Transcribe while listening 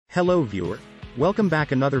Hello viewer. Welcome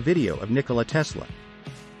back another video of Nikola Tesla.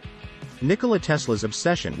 Nikola Tesla's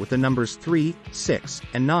obsession with the numbers 3, 6,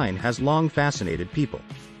 and 9 has long fascinated people.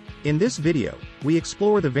 In this video, we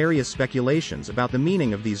explore the various speculations about the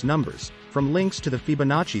meaning of these numbers, from links to the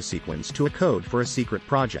Fibonacci sequence to a code for a secret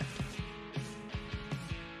project.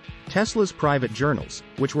 Tesla's private journals,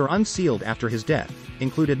 which were unsealed after his death,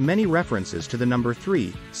 included many references to the number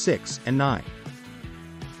 3, 6, and 9.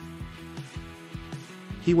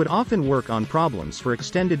 He would often work on problems for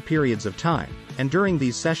extended periods of time, and during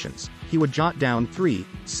these sessions, he would jot down 3,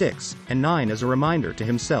 6, and 9 as a reminder to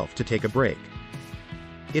himself to take a break.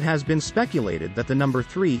 It has been speculated that the number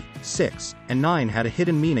 3, 6, and 9 had a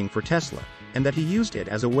hidden meaning for Tesla, and that he used it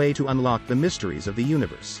as a way to unlock the mysteries of the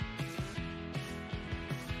universe.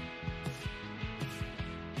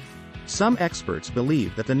 Some experts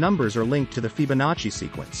believe that the numbers are linked to the Fibonacci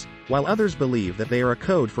sequence, while others believe that they are a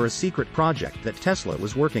code for a secret project that Tesla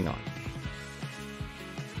was working on.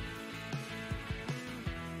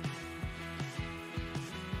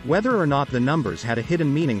 Whether or not the numbers had a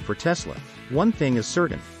hidden meaning for Tesla, one thing is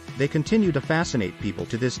certain: they continue to fascinate people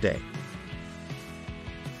to this day.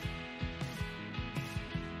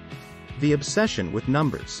 The obsession with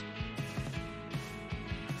numbers.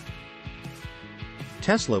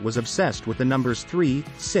 Tesla was obsessed with the numbers 3,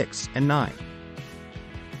 6, and 9.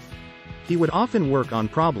 He would often work on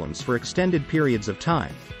problems for extended periods of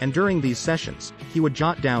time, and during these sessions, he would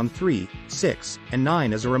jot down 3, 6, and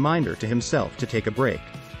 9 as a reminder to himself to take a break.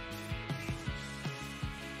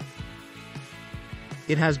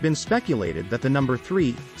 It has been speculated that the number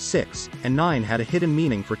 3, 6, and 9 had a hidden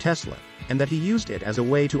meaning for Tesla, and that he used it as a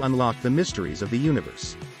way to unlock the mysteries of the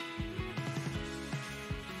universe.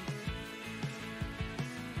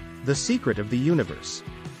 The secret of the universe.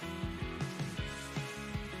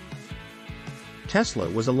 Tesla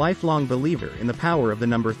was a lifelong believer in the power of the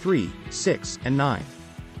number 3, 6, and 9.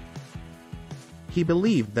 He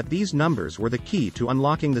believed that these numbers were the key to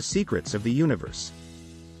unlocking the secrets of the universe.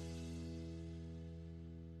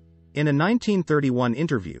 In a 1931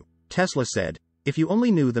 interview, Tesla said, "If you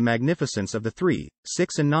only knew the magnificence of the 3,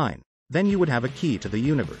 6, and 9, then you would have a key to the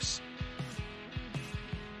universe."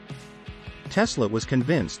 Tesla was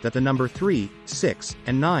convinced that the number 3, 6,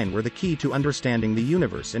 and 9 were the key to understanding the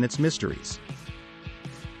universe and its mysteries.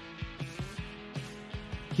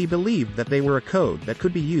 He believed that they were a code that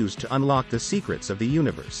could be used to unlock the secrets of the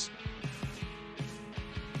universe.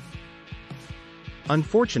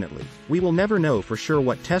 Unfortunately, we will never know for sure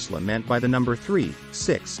what Tesla meant by the number 3,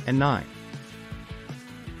 6, and 9.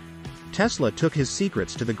 Tesla took his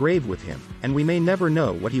secrets to the grave with him, and we may never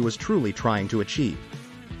know what he was truly trying to achieve.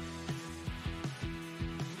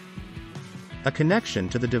 A connection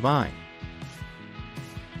to the divine.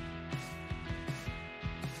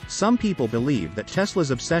 Some people believe that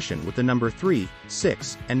Tesla's obsession with the number 3,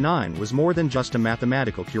 6, and 9 was more than just a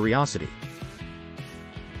mathematical curiosity.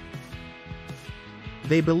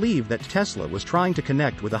 They believe that Tesla was trying to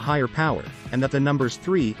connect with a higher power, and that the numbers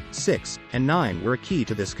 3, 6, and 9 were a key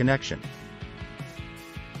to this connection.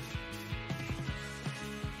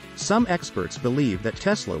 Some experts believe that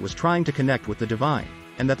Tesla was trying to connect with the divine,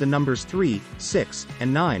 and that the numbers 3, 6,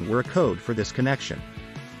 and 9 were a code for this connection.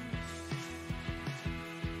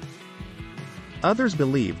 Others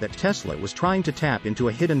believe that Tesla was trying to tap into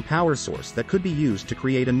a hidden power source that could be used to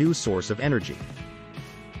create a new source of energy.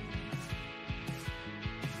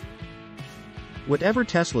 Whatever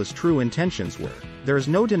Tesla's true intentions were, there is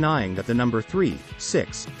no denying that the number 3,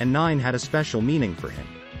 6, and 9 had a special meaning for him.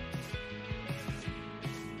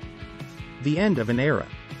 The end of an era.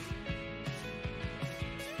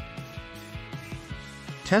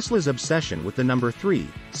 Tesla's obsession with the number 3,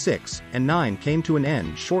 6, and 9 came to an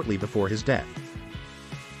end shortly before his death.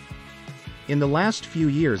 In the last few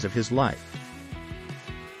years of his life,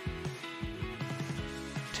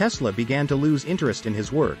 Tesla began to lose interest in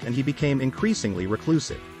his work and he became increasingly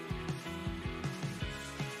reclusive.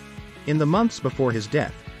 In the months before his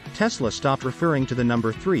death, Tesla stopped referring to the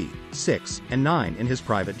number 3, 6, and 9 in his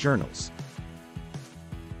private journals.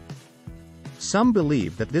 Some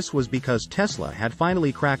believe that this was because Tesla had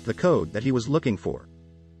finally cracked the code that he was looking for.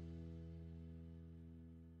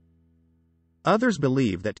 Others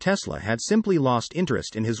believe that Tesla had simply lost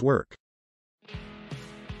interest in his work.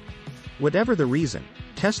 Whatever the reason,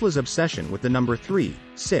 Tesla's obsession with the number 3,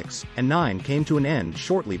 6, and 9 came to an end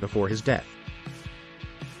shortly before his death.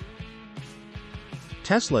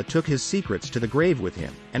 Tesla took his secrets to the grave with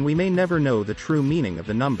him, and we may never know the true meaning of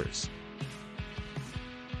the numbers.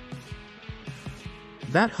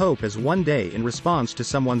 That hope is one day in response to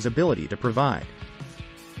someone's ability to provide.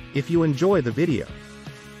 If you enjoy the video,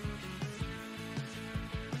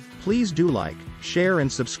 Please do like, share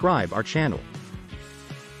and subscribe our channel.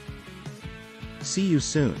 See you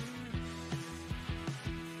soon.